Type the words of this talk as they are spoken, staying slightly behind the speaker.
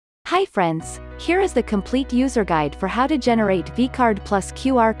Hi friends, here is the complete user guide for how to generate vCard plus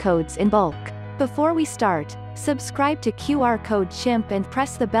QR codes in bulk. Before we start, subscribe to QR Code Chimp and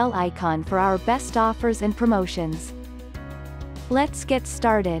press the bell icon for our best offers and promotions. Let's get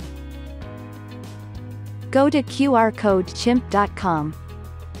started. Go to qrcodechimp.com.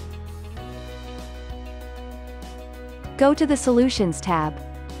 Go to the Solutions tab.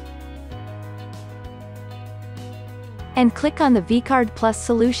 And click on the vCard Plus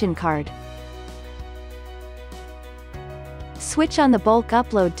Solution card. Switch on the Bulk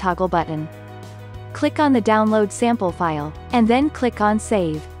Upload toggle button. Click on the Download Sample file, and then click on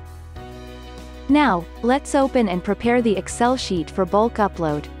Save. Now, let's open and prepare the Excel sheet for bulk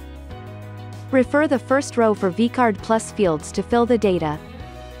upload. Refer the first row for vCard Plus fields to fill the data.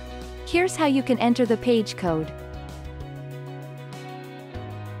 Here's how you can enter the page code.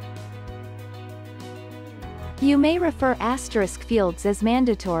 You may refer asterisk fields as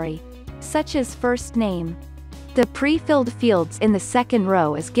mandatory, such as first name. The pre-filled fields in the second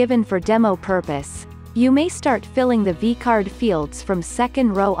row is given for demo purpose. You may start filling the vCard fields from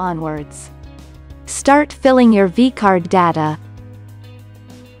second row onwards. Start filling your vCard data.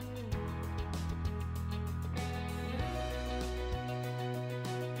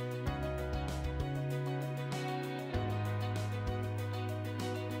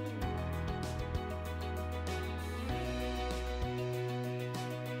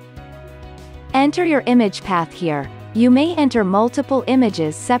 Enter your image path here. You may enter multiple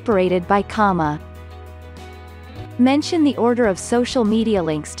images separated by comma. Mention the order of social media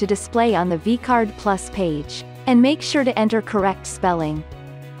links to display on the vCard Plus page, and make sure to enter correct spelling.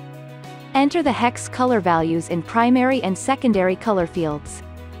 Enter the hex color values in primary and secondary color fields.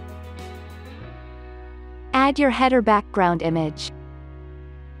 Add your header background image.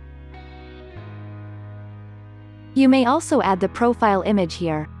 You may also add the profile image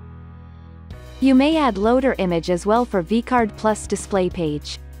here. You may add loader image as well for vCard Plus display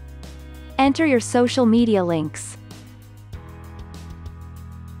page. Enter your social media links.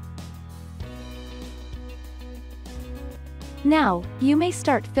 Now, you may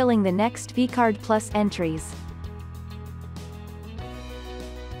start filling the next vCard Plus entries.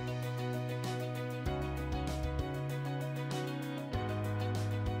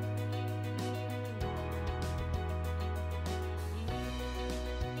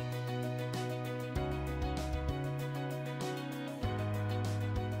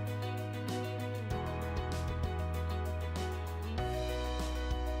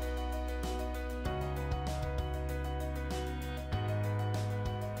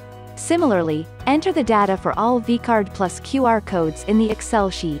 Similarly, enter the data for all vCard Plus QR codes in the Excel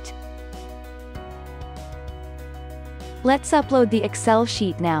sheet. Let's upload the Excel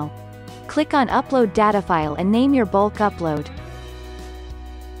sheet now. Click on Upload Data File and name your bulk upload.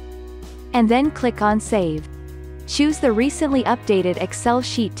 And then click on Save. Choose the recently updated Excel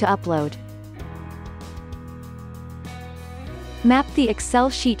sheet to upload. Map the Excel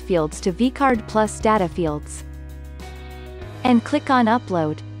sheet fields to vCard Plus data fields. And click on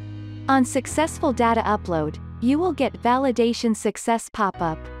Upload. On successful data upload, you will get Validation Success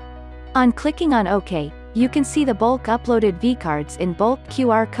pop-up. On clicking on OK, you can see the bulk uploaded vCards in Bulk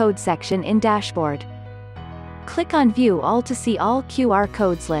QR Code section in Dashboard. Click on View All to see all QR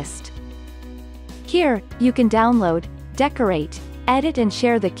codes list. Here, you can download, decorate, edit and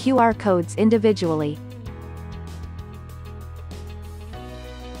share the QR codes individually.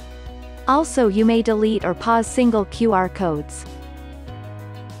 Also, you may delete or pause single QR codes.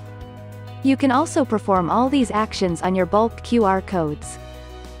 You can also perform all these actions on your bulk QR codes.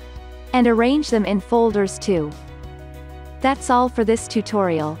 And arrange them in folders too. That's all for this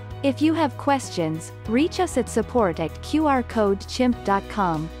tutorial. If you have questions, reach us at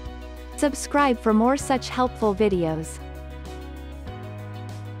support@qrcodechimp.com. Subscribe for more such helpful videos.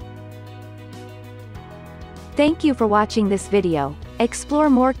 Thank you for watching this video.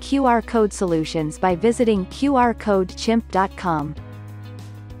 Explore more QR code solutions by visiting qrcodechimp.com.